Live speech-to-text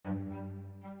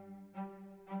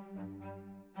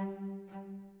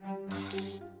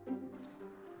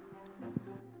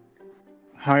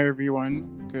Hi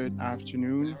everyone, good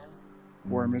afternoon,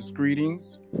 warmest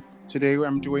greetings. Today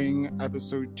I'm doing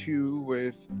episode 2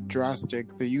 with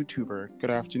Drastic, the YouTuber. Good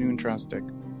afternoon, Drastic.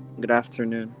 Good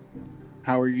afternoon.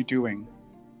 How are you doing?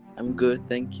 I'm good,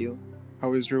 thank you.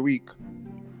 How is your week?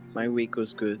 My week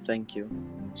was good, thank you.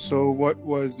 So, what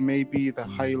was maybe the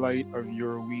highlight of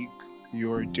your week,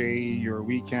 your day, your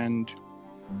weekend?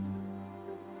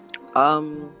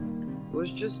 It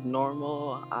was just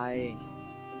normal.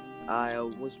 I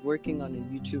was working on a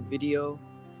YouTube video,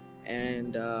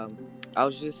 and I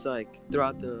was just like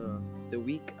throughout the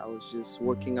week, I was just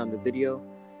working on the video,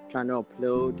 trying to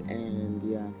upload,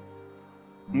 and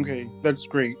yeah. Okay, that's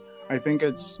great. I think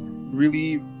it's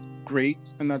really great,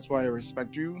 and that's why I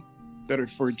respect you. That at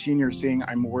 14 you're saying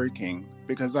I'm working,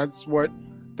 because that's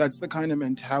the kind of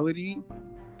mentality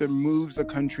that moves a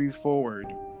country forward.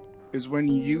 Is when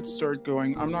youth start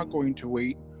going, I'm not going to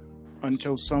wait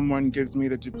until someone gives me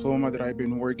the diploma that I've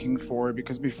been working for,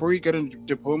 because before you get a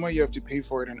diploma, you have to pay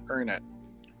for it and earn it.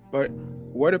 But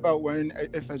what about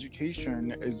if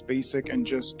education is basic and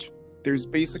just there's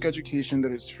basic education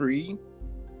that is free,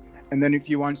 and then if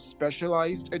you want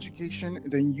specialized education,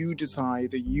 then you decide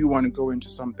that you want to go into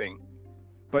something.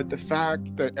 But the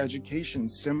fact that education,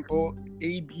 simple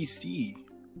ABC,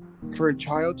 for a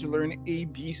child to learn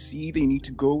ABC, they need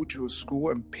to go to a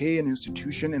school and pay an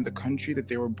institution in the country that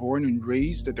they were born and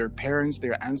raised, that their parents,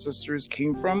 their ancestors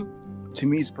came from, to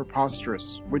me is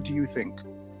preposterous. What do you think?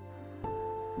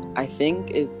 I think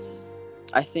the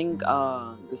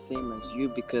same as you,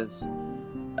 because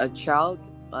a child,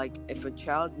 like, if a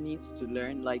child needs to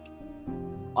learn, like,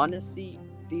 honestly,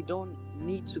 they don't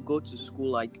need to go to school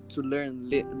like to learn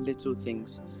little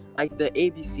things like the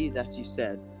ABCs, as you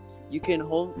said. You can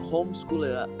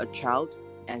homeschool a child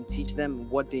and teach them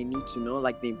what they need to know,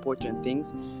 like the important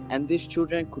things, and these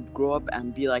children could grow up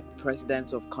and be like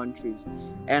presidents of countries.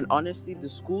 And honestly, the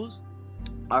schools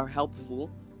are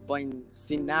helpful, but in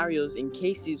scenarios, in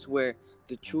cases where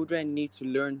the children need to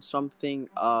learn something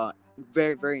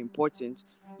very, very important,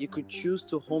 you could choose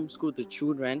to homeschool the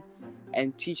children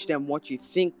and teach them what you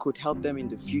think could help them in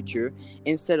the future,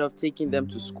 instead of taking them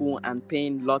to school and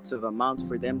paying lots of amounts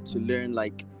for them to learn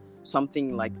like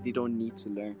something like they don't need to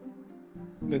learn.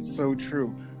 That's so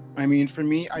true. I mean, for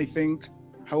me, I think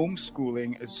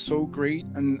homeschooling is so great.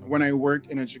 And when I work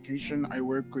in education, I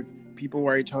work with people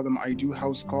where I tell them I do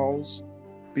house calls,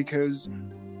 because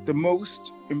the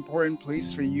most important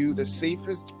place for you, the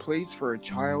safest place for a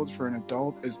child, for an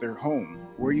adult, is their home,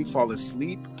 where you fall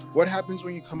asleep. What happens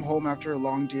when you come home after a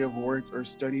long day of work or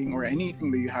studying or anything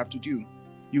that you have to do?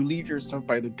 You leave your stuff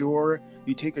by the door,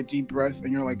 you take a deep breath,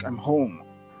 and you're like, I'm home.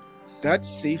 That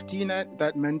safety net,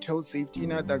 that mental safety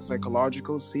net, that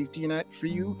psychological safety net for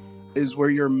you is where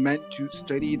you're meant to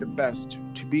study the best,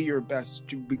 to be your best,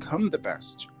 to become the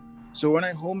best. So when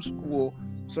I homeschool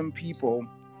some people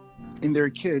and their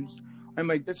kids, I'm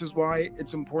like, this is why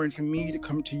it's important for me to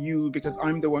come to you, because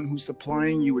I'm the one who's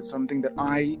supplying you with something that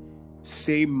I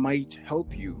say might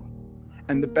help you.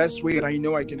 And the best way that I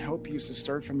know I can help you is to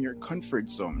start from your comfort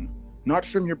zone, not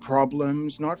from your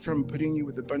problems, not from putting you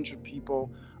with a bunch of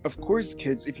people. Of course,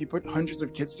 kids, if you put hundreds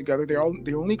of kids together, they're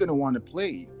only going to want to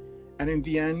play. And in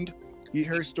the end, you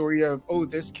hear a story of, oh,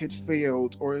 this kid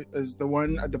failed or is the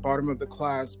one at the bottom of the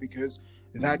class because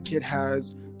that kid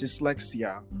has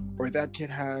dyslexia, or that kid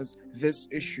has this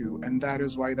issue, and that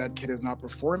is why that kid is not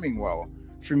performing well.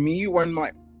 For me,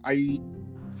 I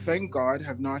thank God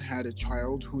have not had a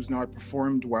child who's not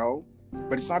performed well,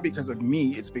 but it's not because of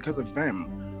me, it's because of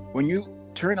them. When you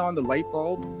turn on the light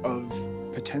bulb of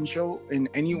potential in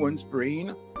anyone's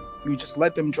brain, you just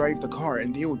let them drive the car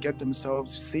and they will get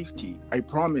themselves safety. I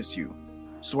promise you.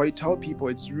 So I tell people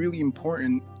it's really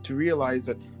important to realize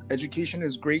that education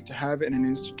is great to have in an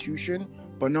institution,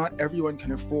 but not everyone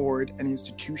can afford an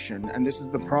institution. And this is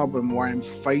the problem why I'm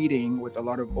fighting with a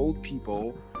lot of old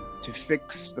people to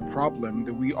fix the problem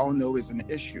that we all know is an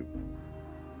issue.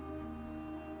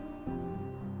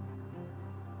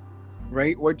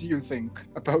 Right? What do you think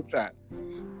about that?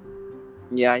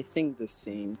 Yeah, I think the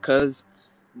same, because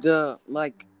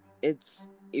it's,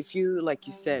 if you, like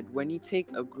you said, when you take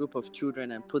a group of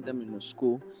children and put them in a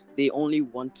school, they only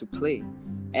want to play,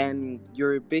 and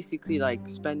you're basically like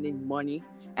spending money,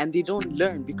 and they don't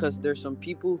learn, because there's some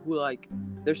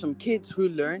kids who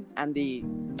learn and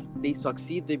they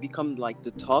succeed, they become like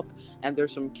the top, and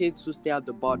there's some kids who stay at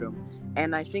the bottom.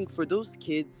 And I think for those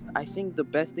kids, I think the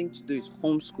best thing to do is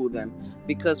homeschool them,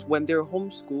 because when they're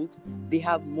homeschooled, they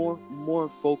have more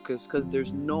focus, because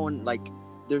there's no one, like,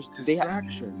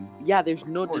 Distraction. there's Of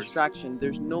no course. distraction,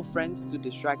 there's no friends to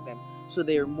distract them, so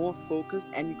they are more focused,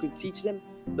 and you could teach them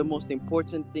the most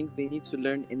important things they need to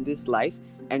learn in this life.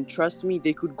 And trust me,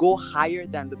 they could go higher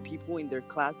than the people in their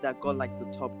class that got like the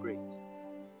top grades.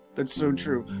 That's so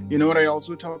true. You know what I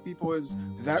also tell people is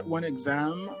that one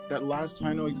exam, that last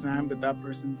final exam that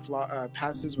person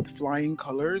passes with flying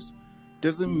colors,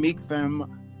 doesn't make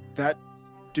them that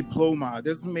diploma,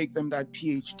 doesn't make them that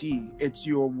PhD. It's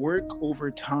your work over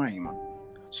time.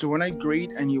 So when I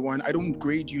grade anyone, I don't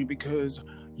grade you because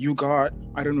you got,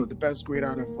 I don't know, the best grade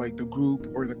out of like the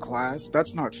group or the class.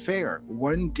 That's not fair.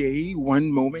 One day, one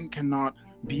moment cannot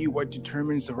be what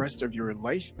determines the rest of your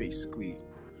life, basically.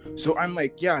 So I'm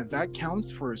like, yeah, that counts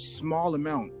for a small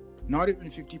amount, not even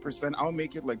 50%. I'll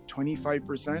make it like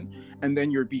 25%. And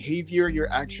then your behavior,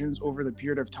 your actions over the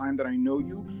period of time that I know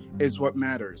you is what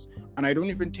matters. And I don't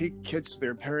even take kids to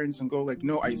their parents and go like,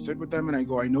 no, I sit with them and I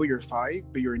go, I know you're 5,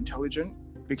 but you're intelligent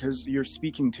because you're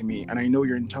speaking to me and I know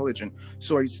you're intelligent.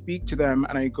 So I speak to them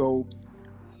and I go,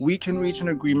 we can reach an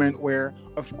agreement where,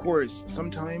 of course,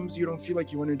 sometimes you don't feel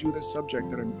like you want to do the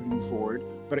subject that I'm putting forward.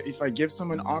 But if I give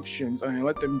someone options and I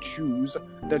let them choose,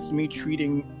 that's me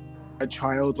treating a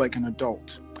child like an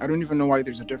adult. I don't even know why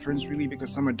there's a difference really,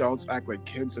 because some adults act like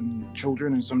kids and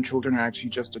children, and some children are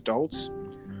actually just adults.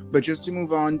 But just to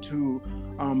move on to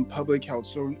public health.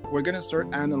 So we're going to start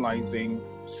analyzing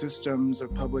systems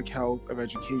of public health, of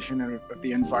education, and of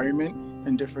the environment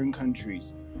in different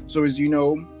countries. So as you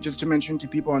know, just to mention to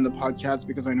people on the podcast,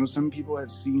 because I know some people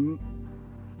have seen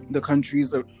the countries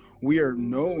that we are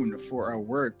known for our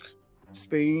work: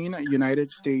 Spain, United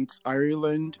States,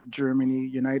 Ireland, Germany,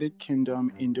 United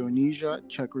Kingdom, Indonesia,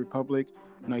 Czech Republic,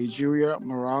 Nigeria,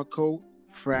 Morocco,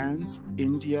 France,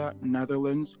 India,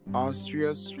 Netherlands,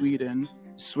 Austria, Sweden,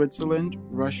 Switzerland,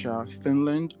 Russia,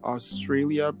 Finland,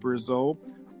 Australia, Brazil,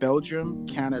 Belgium,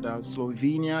 Canada,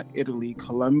 Slovenia, Italy,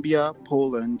 Colombia,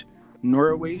 Poland,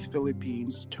 Norway,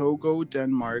 Philippines, Togo,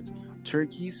 Denmark,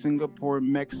 Turkey, Singapore,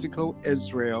 Mexico,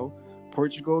 Israel,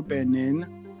 Portugal,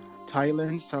 Benin,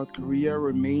 Thailand, South Korea,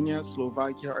 Romania,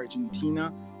 Slovakia,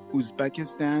 Argentina,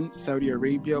 Uzbekistan, Saudi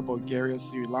Arabia, Bulgaria,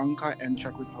 Sri Lanka, and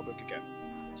Czech Republic again.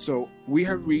 So we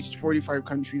have reached 45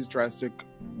 countries drastic,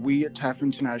 we at TAF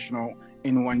International,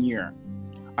 in 1 year.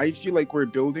 I feel like we're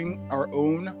building our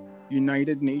own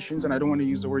United Nations, and I don't want to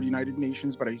use the word United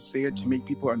Nations, but I say it to make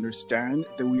people understand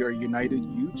that we are united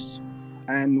youths.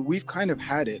 And we've kind of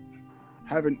had it,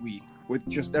 haven't we? With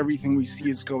just everything we see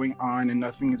is going on and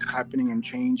nothing is happening and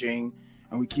changing.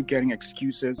 And we keep getting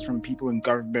excuses from people in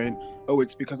government. Oh,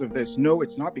 it's because of this. No,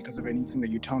 it's not because of anything that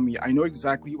you tell me. I know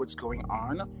exactly what's going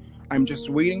on. I'm just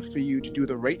waiting for you to do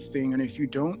the right thing. And if you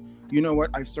don't, you know what?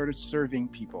 I've started serving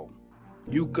people.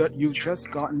 You've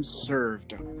just gotten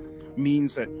served.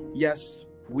 Means that, yes,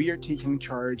 we are taking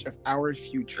charge of our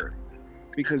future.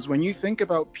 Because when you think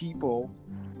about people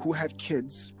who have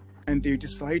kids and they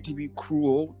decide to be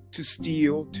cruel, to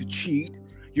steal, to cheat,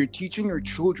 you're teaching your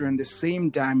children the same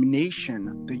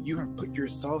damnation that you have put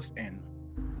yourself in.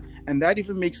 And that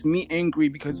even makes me angry,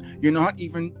 because you're not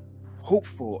even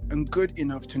hopeful and good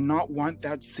enough to not want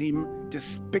that same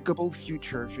despicable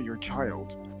future for your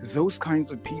child. Those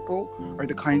kinds of people are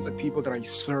the kinds of people that I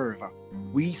serve.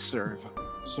 We serve,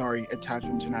 at TAF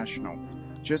International.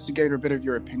 Just to get a bit of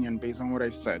your opinion based on what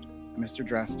I've said, Mr.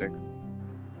 Drastic.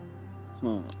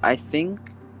 I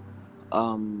think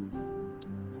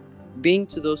being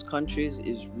to those countries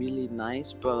is really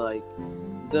nice, but like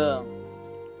the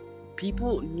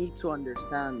people need to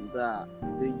understand that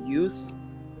the youth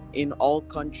in all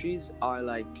countries are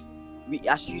like,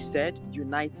 as you said,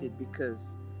 united,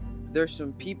 because there's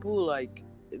some people like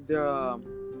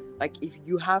if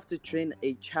you have to train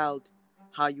a child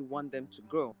how you want them to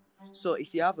grow. So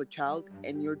if you have a child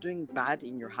and you're doing bad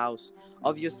in your house,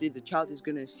 obviously the child is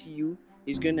going to see you,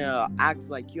 he's going to act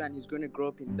like you, and he's going to grow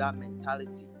up in that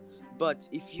mentality. But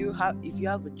if you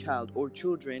have a child or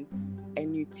children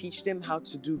and you teach them how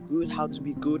to do good, how to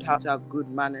be good, how to have good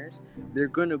manners, they're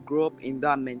going to grow up in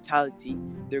that mentality.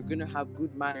 They're going to have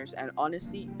good manners, and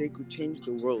honestly, they could change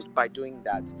the world by doing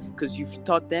that, because you've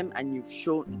taught them and you've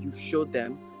showed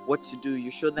them what to do. You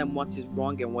show them what is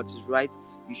wrong and what is right.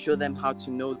 You show them how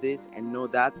to know this and know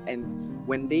that, and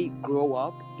when they grow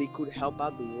up, they could help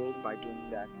out the world by doing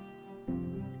that.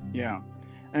 Yeah.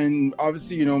 And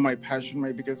obviously, you know, my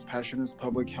biggest passion is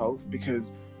public health,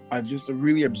 because I've just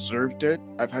really observed it.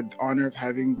 I've had the honor of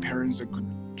having parents that could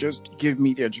just give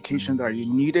me the education that I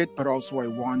needed, but also I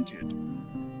wanted.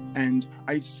 And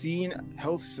I've seen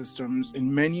health systems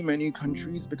in many, many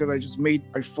countries, because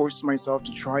I forced myself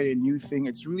to try a new thing.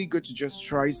 It's really good to just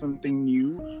try something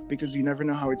new, because you never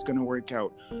know how it's going to work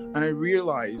out. And I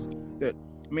realized that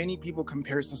many people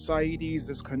compare societies,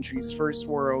 this country's first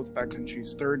world, that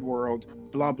country's third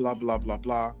world, blah, blah, blah, blah,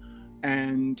 blah.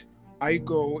 And I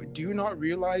go, do you not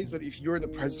realize that if you're the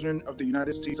president of the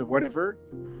United States or whatever,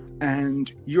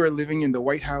 and you're living in the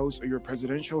White House or your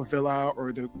presidential villa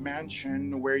or the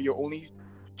mansion where you're only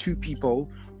two people,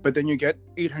 but then you get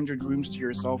 800 rooms to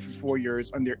yourself for 4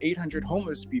 years, and there are 800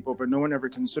 homeless people, but no one ever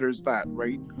considers that,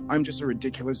 right? I'm just a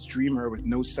ridiculous dreamer with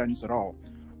no sense at all.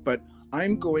 But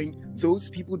I'm going,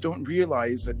 those people don't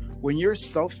realize that when you're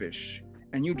selfish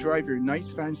and you drive your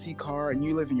nice fancy car and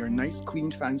you live in your nice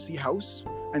clean fancy house,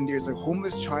 and there's a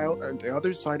homeless child on the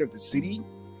other side of the city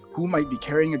who might be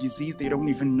carrying a disease they don't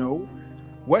even know.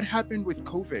 What happened with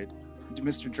COVID,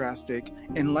 Mr. Drastic?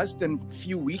 In less than a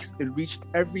few weeks, it reached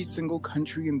every single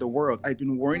country in the world. I've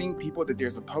been warning people that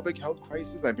there's a public health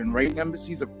crisis. I've been writing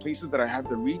embassies of places that I have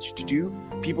the reach to do.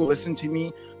 People listen to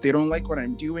me. They don't like what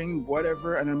I'm doing,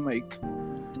 whatever. And I'm like,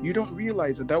 you don't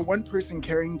realize that that one person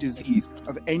carrying disease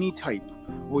of any type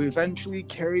will eventually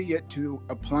carry it to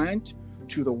a plant,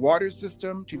 to the water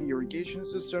system, to the irrigation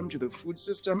system, to the food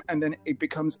system, and then it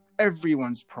becomes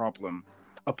everyone's problem.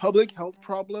 A public health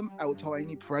problem, I will tell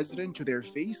any president to their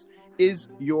face, is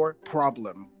your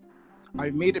problem.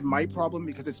 I've made it my problem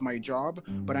because it's my job,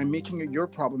 but I'm making it your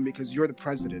problem because you're the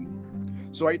president.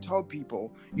 So I tell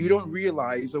people, you don't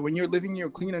realize that when you're living in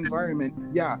your clean environment,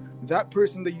 yeah, that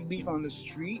person that you leave on the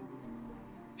street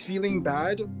feeling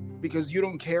bad because you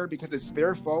don't care because it's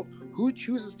their fault, who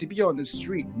chooses to be on the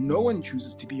street? No one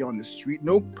chooses to be on the street.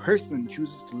 No person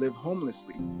chooses to live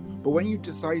homelessly. But when you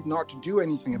decide not to do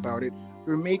anything about it,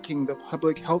 you're making the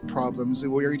public health problems that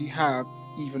we already have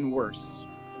even worse.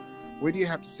 What do you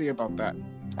have to say about that?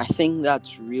 I think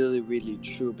that's really, really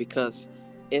true, because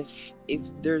if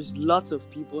there's lots of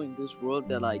people in this world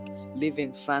that like live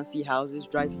in fancy houses,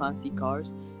 drive fancy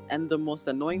cars, and the most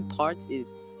annoying part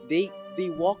is they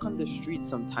walk on the street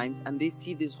sometimes and they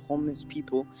see these homeless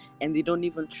people and they don't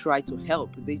even try to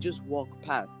help. They just walk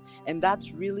past. And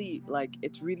that's really like,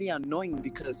 it's really annoying,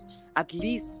 because at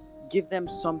least give them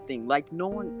something. Like, no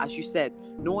one, as you said,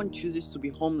 no one chooses to be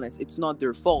homeless. It's not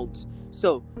their fault.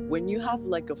 So when you have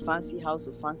like a fancy house,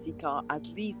 a fancy car, at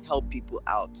least help people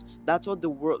out. That's what the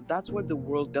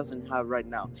world doesn't have right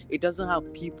now. It doesn't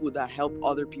have people that help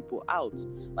other people out.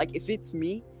 Like, if it's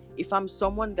me, if I'm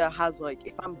someone that has like,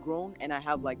 if I'm grown and I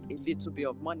have like a little bit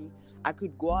of money, I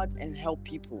could go out and help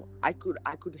people. I could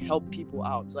help people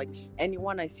out. Like,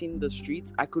 anyone I see in the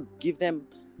streets, I could give them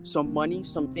some money,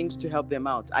 some things to help them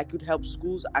out. I could help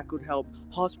schools, I could help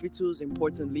hospitals,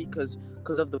 importantly, because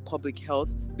of the public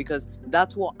health, because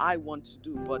that's what I want to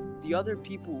do. But the other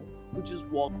people who just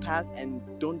walk past and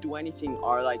don't do anything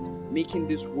are like making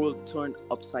this world turn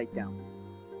upside down.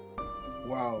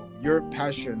 Wow, your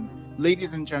passion.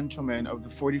 Ladies and gentlemen of the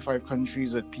 45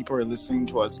 countries that people are listening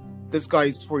to us, this guy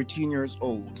is 14 years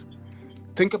old.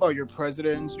 Think about your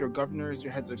presidents, your governors,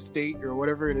 your heads of state, your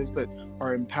whatever it is that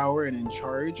are in power and in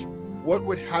charge. What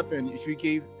would happen if you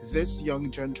gave this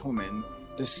young gentleman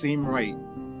the same right?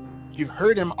 You've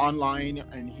heard him online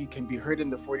and he can be heard in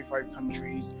the 45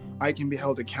 countries. I can be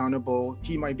held accountable.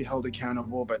 He might be held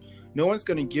accountable, but no one's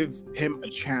going to give him a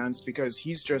chance because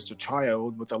he's just a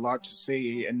child with a lot to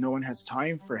say and no one has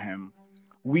time for him.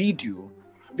 We do,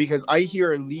 because I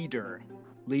hear a leader,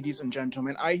 ladies and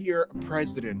gentlemen. I hear a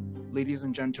president, ladies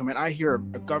and gentlemen. I hear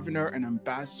a governor, an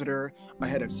ambassador, a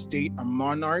head of state, a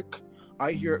monarch.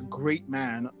 I hear a great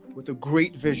man with a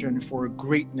great vision for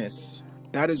greatness.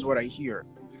 That is what I hear.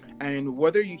 And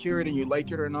whether you hear it and you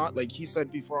like it or not, like he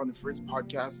said before on the first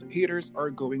podcast, haters are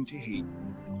going to hate.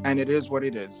 And it is what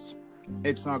it is.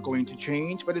 It's not going to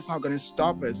change, but it's not going to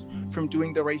stop us from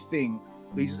doing the right thing,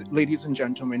 ladies and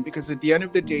gentlemen, because at the end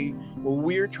of the day, what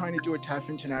we're trying to do at TAF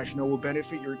International will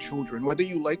benefit your children. Whether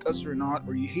you like us or not,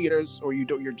 or you hate us, or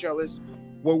you're jealous,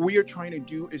 what we are trying to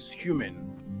do is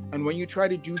human. And when you try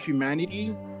to do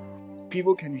humanity,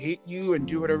 people can hate you and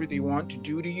do whatever they want to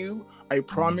do to you. I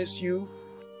promise you,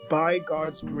 by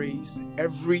God's grace,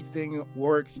 everything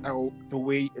works out the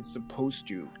way it's supposed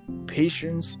to.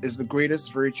 Patience is the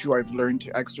greatest virtue I've learned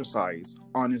to exercise,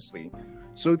 honestly.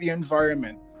 So the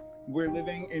environment. We're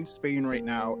living in Spain right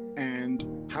now,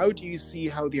 and how do you see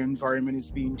how the environment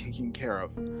is being taken care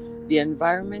of? The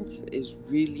environment is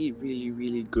really, really,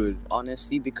 really good,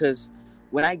 honestly, because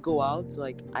when I go out,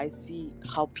 like, I see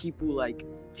how people like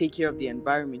take care of the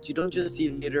environment. You don't just see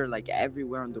litter like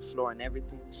everywhere on the floor and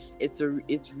everything.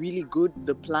 It's really good.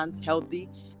 The plant's healthy,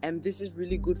 and this is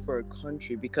really good for a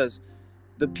country, because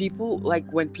the people,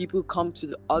 like, when people come to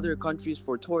the other countries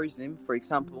for tourism, for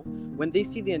example, when they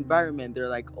see the environment, they're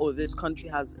like, oh, this country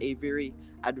has a very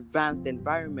advanced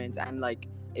environment, and like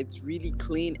it's really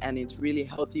clean and it's really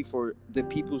healthy for the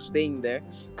people staying there.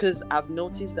 Because I've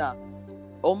noticed that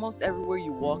almost everywhere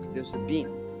you walk there's a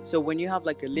bin, so when you have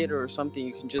like a litter or something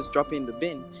you can just drop it in the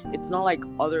bin. It's not like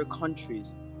other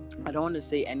countries. I don't want to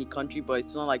say any country, but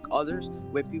it's not like others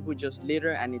where people just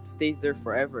litter and it stays there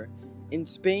forever. In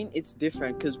Spain it's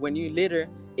different, because when you litter,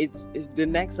 it's the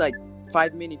next like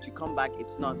 5 minutes you come back,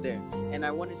 it's not there. And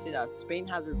I want to say that Spain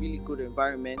has a really good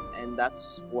environment, and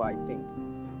that's what I think.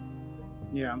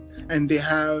 Yeah, and they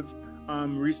have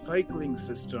recycling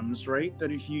systems, right?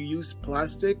 That if you use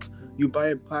plastic, you buy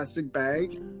a plastic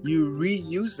bag, you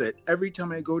reuse it. Every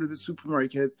time I go to the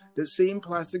supermarket, the same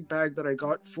plastic bag that I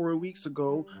got 4 weeks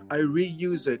ago, I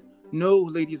reuse it. No,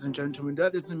 ladies and gentlemen,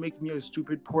 that doesn't make me a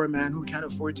stupid poor man who can't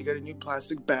afford to get a new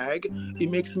plastic bag. It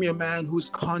makes me a man who's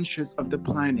conscious of the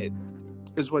planet,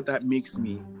 is what that makes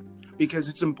me. Because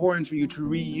it's important for you to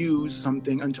reuse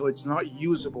something until it's not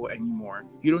usable anymore.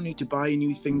 You don't need to buy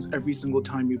new things every single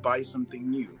time you buy something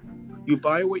new. You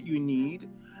buy what you need,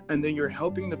 and then you're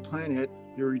helping the planet,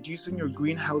 you're reducing your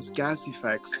greenhouse gas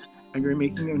effects, and you're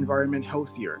making the environment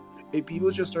healthier. If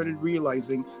people just started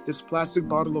realizing this plastic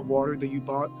bottle of water that you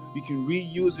bought, you can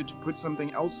reuse it to put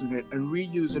something else in it, and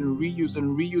reuse it and reuse it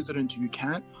and reuse it until you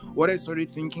can't. What I started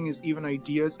thinking is even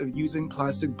ideas of using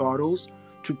plastic bottles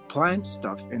to plant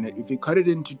stuff in it. If you cut it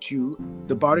into two,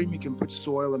 the bottom you can put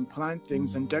soil and plant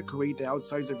things and decorate the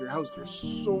outsides of your house. There's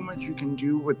so much you can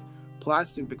do with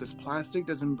plastic because plastic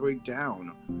doesn't break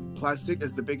down. Plastic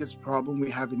is the biggest problem we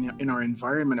have in our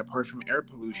environment, apart from air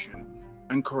pollution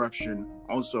and corruption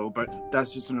also, but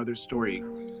that's just another story.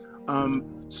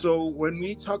 So when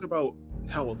we talk about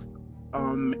health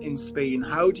in Spain,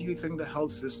 how do you think the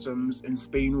health systems in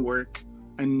Spain work?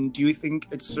 And do you think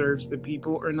it serves the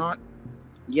people or not?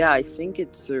 Yeah, I think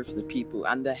it serves the people,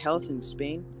 and the health in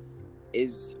Spain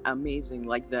is amazing.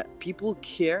 Like that, people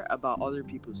care about other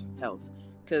people's health.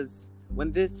 Because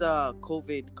when this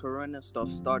COVID Corona stuff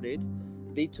started,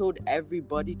 they told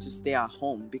everybody to stay at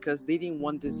home because they didn't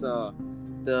want this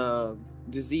the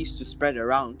disease to spread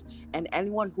around. And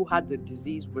anyone who had the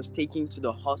disease was taken to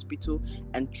the hospital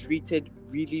and treated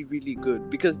really, really good.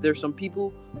 Because there's some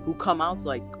people who come out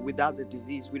like without the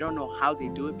disease. We don't know how they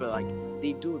do it, but like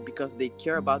they do it because they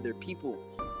care about their people.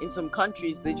 In some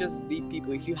countries, they just leave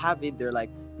people. If you have it, they're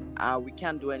like, we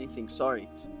can't do anything, sorry.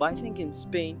 But I think in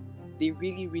Spain, they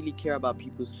really, really care about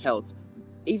people's health.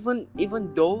 Even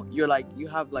though you're like, you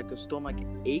have like a stomach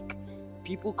ache,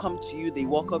 people come to you, they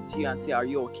walk up to you and say, are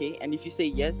you okay? And if you say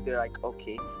yes, they're like,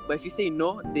 okay. But if you say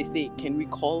no, they say, can we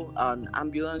call an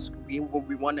ambulance? We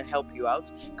want to help you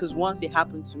out. Because once it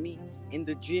happened to me in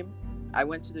the gym, I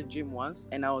went to the gym once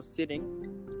and I was sitting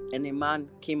and a man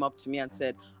came up to me and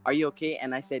said, are you okay?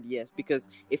 And I said yes, because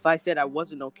if I said I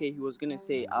wasn't okay, he was going to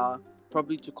say,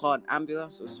 probably to call an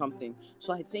ambulance or something.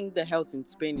 So I think the health in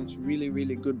Spain is really,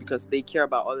 really good because they care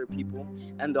about other people,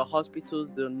 and the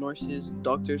hospitals, the nurses,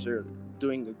 doctors are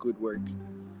doing a good work.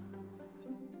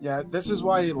 Yeah, this is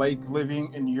why I like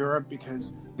living in Europe,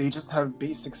 because they just have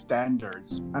basic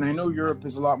standards. And I know Europe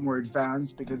is a lot more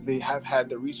advanced because they have had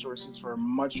the resources for a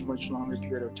much, much longer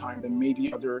period of time than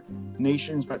maybe other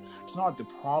nations, but it's not the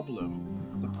problem.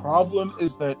 The problem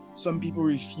is that some people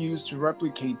refuse to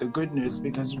replicate the goodness,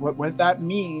 because what that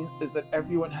means is that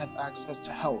everyone has access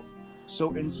to health.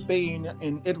 So in Spain,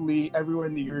 in Italy, everywhere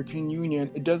in the European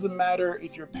Union, it doesn't matter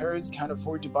if your parents can't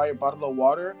afford to buy a bottle of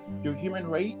water. Your human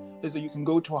right is that you can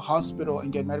go to a hospital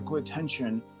and get medical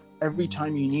attention every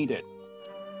time you need it.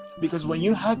 Because when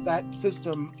you have that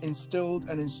system instilled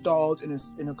and installed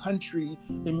in a country,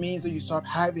 it means that you stop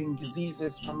having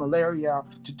diseases from malaria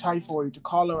to typhoid to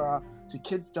cholera to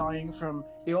kids dying from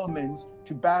ailments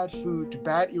to bad food to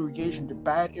bad irrigation to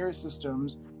bad air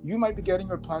systems. You might be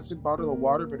getting a plastic bottle of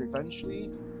water, but eventually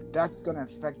that's going to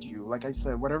affect you. Like I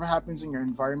said, whatever happens in your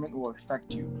environment will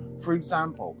affect you. For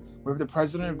example, we have the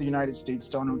President of the United States,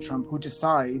 Donald Trump, who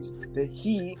decides that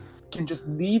he can just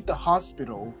leave the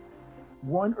hospital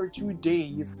 1 or 2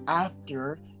 days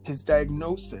after his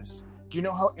diagnosis. Do you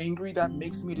know how angry that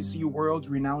makes me to see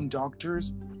world-renowned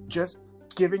doctors just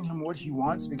giving him what he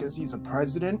wants because he's a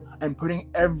president and putting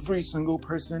every single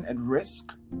person at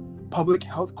risk? Public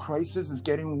health crisis is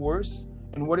getting worse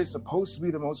in what is supposed to be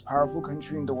the most powerful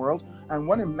country in the world. And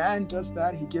when a man does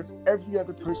that, he gives every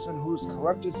other person who's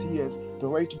corrupt as he is the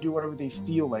right to do whatever they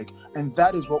feel like. And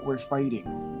that is what we're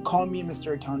fighting. Call me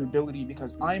Mr. Accountability,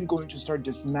 because I'm going to start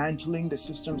dismantling the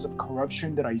systems of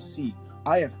corruption that I see.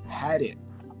 I have had it.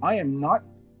 I am not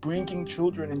bringing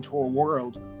children into a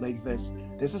world like this.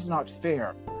 This is not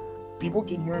fair. People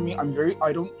can hear me. I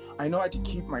know how to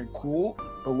keep my cool,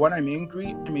 but when I'm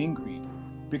angry, I'm angry.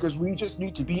 because we just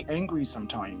need to be angry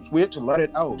sometimes. We have to let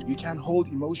it out. You can't hold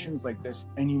emotions like this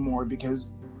anymore, because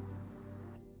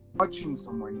watching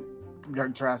someone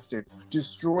get drastic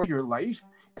destroy your life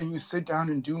and you sit down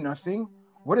and do nothing,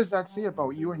 what does that say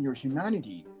about you and your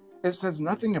humanity? It says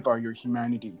nothing about your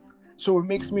humanity. So it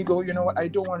makes me go, you know what? I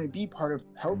don't want to be part of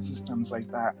health systems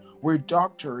like that, where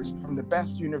doctors from the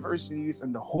best universities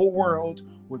in the whole world,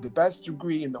 with the best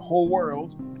degree in the whole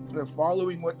world, they're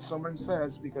following what someone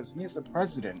says because he's the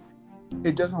president.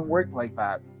 It doesn't work like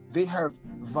that. They have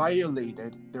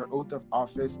violated their oath of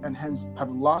office and hence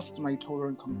have lost my total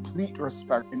and complete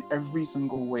respect in every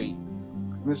single way.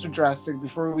 Mr. Drastic,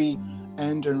 before we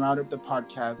end and round up the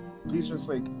podcast, please just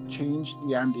like change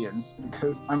the ambience,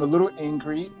 because I'm a little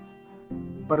angry,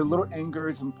 but a little anger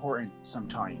is important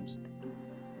sometimes.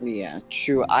 Yeah,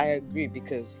 true. I agree,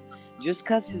 because just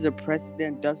because he's a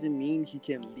president doesn't mean he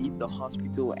can leave the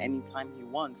hospital anytime he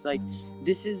wants. Like,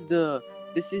 this is the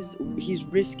he's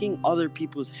risking other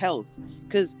people's health,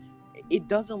 because it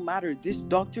doesn't matter. These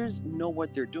doctors know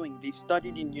what they're doing. They've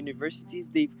studied in universities.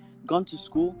 They've gone to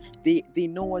school. They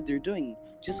know what they're doing.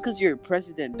 Just because you're a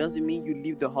president doesn't mean you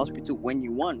leave the hospital when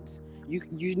you want.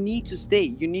 You need to stay.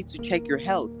 You need to check your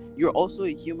health. You're also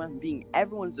a human being.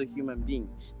 Everyone's a human being.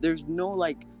 There's no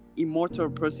like immortal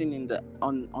person in the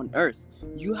on earth.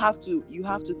 You have to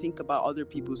think about other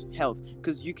people's health,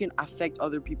 because you can affect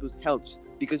other people's health.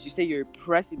 Because you say you're a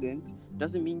president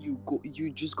doesn't mean you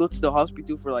just go to the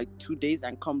hospital for like 2 days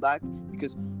and come back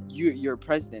because you're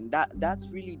president. That's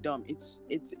really dumb.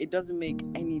 It doesn't make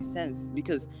any sense,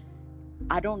 because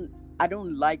I don't I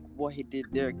don't like what he did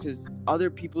there, because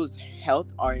other people's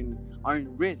health are in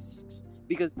risks.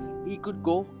 Because he could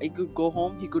go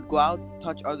home, he could go out,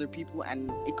 touch other people,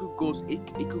 and it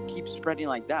could keep spreading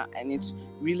like that. And it's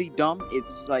really dumb.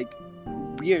 It's like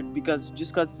weird, because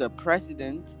just because it's a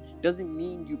president doesn't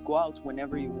mean you go out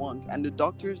whenever you want. And the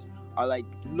doctors are like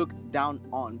looked down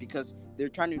on because they're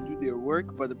trying to do their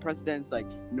work, but the president's like,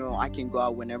 no, I can go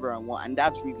out whenever I want. And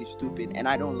that's really stupid, and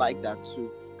I don't like that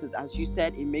too. Because as you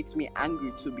said, it makes me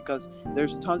angry too, because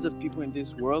there's tons of people in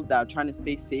this world that are trying to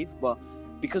stay safe, but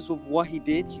because of what he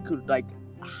did, he could like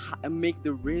make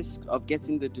the risk of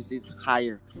getting the disease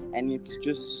higher. And it's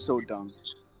just so dumb.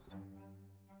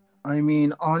 I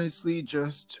mean, honestly,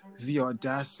 just the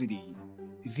audacity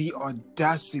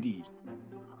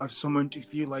of someone to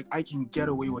feel like I can get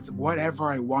away with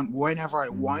whatever I want, whenever I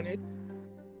want it,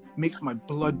 makes my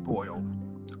blood boil.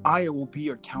 I will be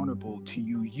accountable to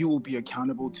you. You will be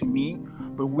accountable to me.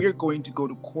 But we're going to go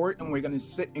to court, and we're going to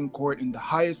sit in court in the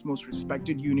highest, most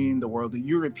respected union in the world, the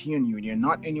European Union,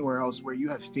 not anywhere else where you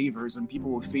have favors and people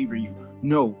will favor you.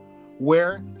 No,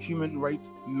 where human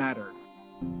rights matter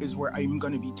is where I'm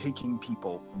going to be taking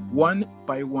people one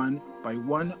by one, by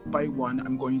one by one.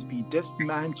 I'm going to be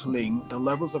dismantling the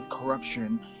levels of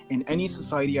corruption in any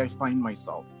society I find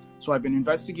myself. So I've been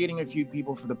investigating a few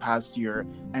people for the past year,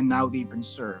 and now they've been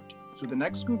served. So the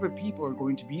next group of people are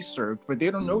going to be served, but they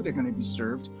don't know they're going to be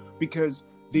served because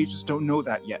they just don't know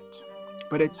that yet.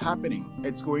 But it's happening.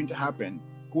 It's going to happen.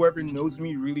 Whoever knows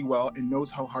me really well and knows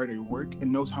how hard I work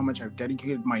and knows how much I've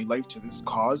dedicated my life to this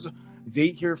cause, they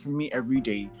hear from me every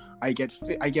day. I get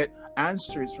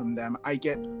answers from them. I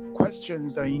get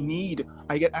questions that I need.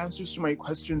 I get answers to my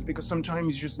questions, because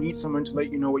sometimes you just need someone to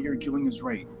let you know what you're doing is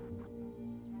right,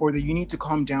 or that you need to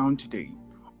calm down today,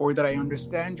 or that I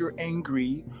understand you're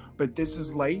angry, but this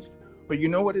is life. But you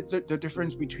know what is the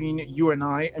difference between you and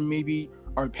I and maybe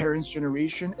our parents'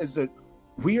 generation is that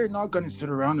we are not going to sit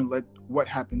around and let what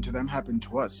happened to them happen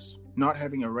to us. Not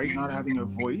having a right, not having a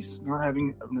voice, not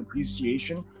having an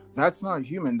appreciation. That's not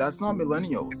human. That's not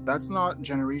millennials. That's not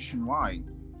Generation Y.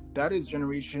 That is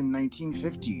Generation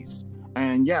 1950s.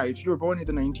 And yeah, if you were born in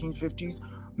the 1950s,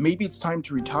 maybe it's time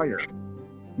to retire.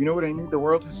 You know what I mean? The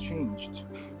world has changed.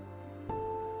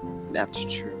 That's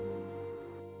true.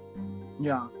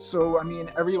 Yeah. So, I mean,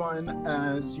 everyone,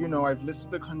 as you know, I've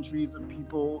listed the countries that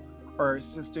people are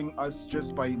assisting us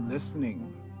just by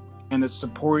listening, and it's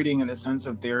supporting in the sense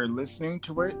of they're listening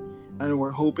to it. And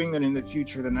we're hoping that in the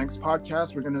future, the next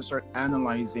podcast, we're going to start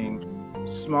analyzing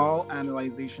small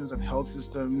analyzations of health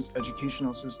systems,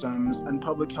 educational systems, and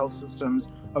public health systems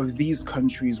of these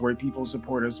countries where people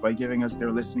support us by giving us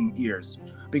their listening ears.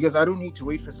 Because I don't need to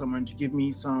wait for someone to give me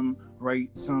some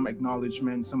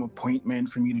acknowledgement, some appointment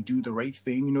for me to do the right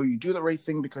thing. You know, you do the right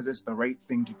thing because it's the right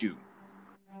thing to do.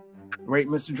 Right,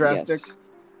 Mr. Drastic? Yes.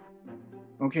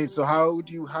 Okay, so how would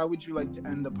you like to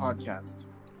end the podcast?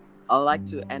 I'd like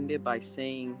to end it by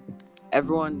saying,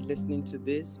 everyone listening to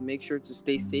this, make sure to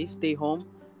stay safe, stay home.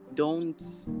 Don't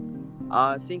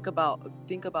think about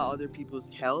other people's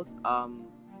health.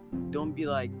 Don't be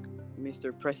like,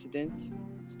 Mr. President.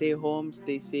 Stay home,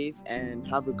 stay safe, and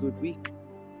have a good week.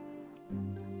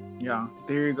 Yeah,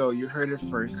 there you go. You heard it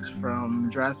first from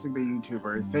Drastic the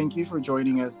YouTuber. Thank you for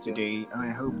joining us today, and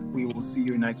I hope we will see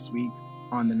you next week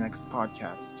on the next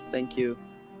podcast. Thank you.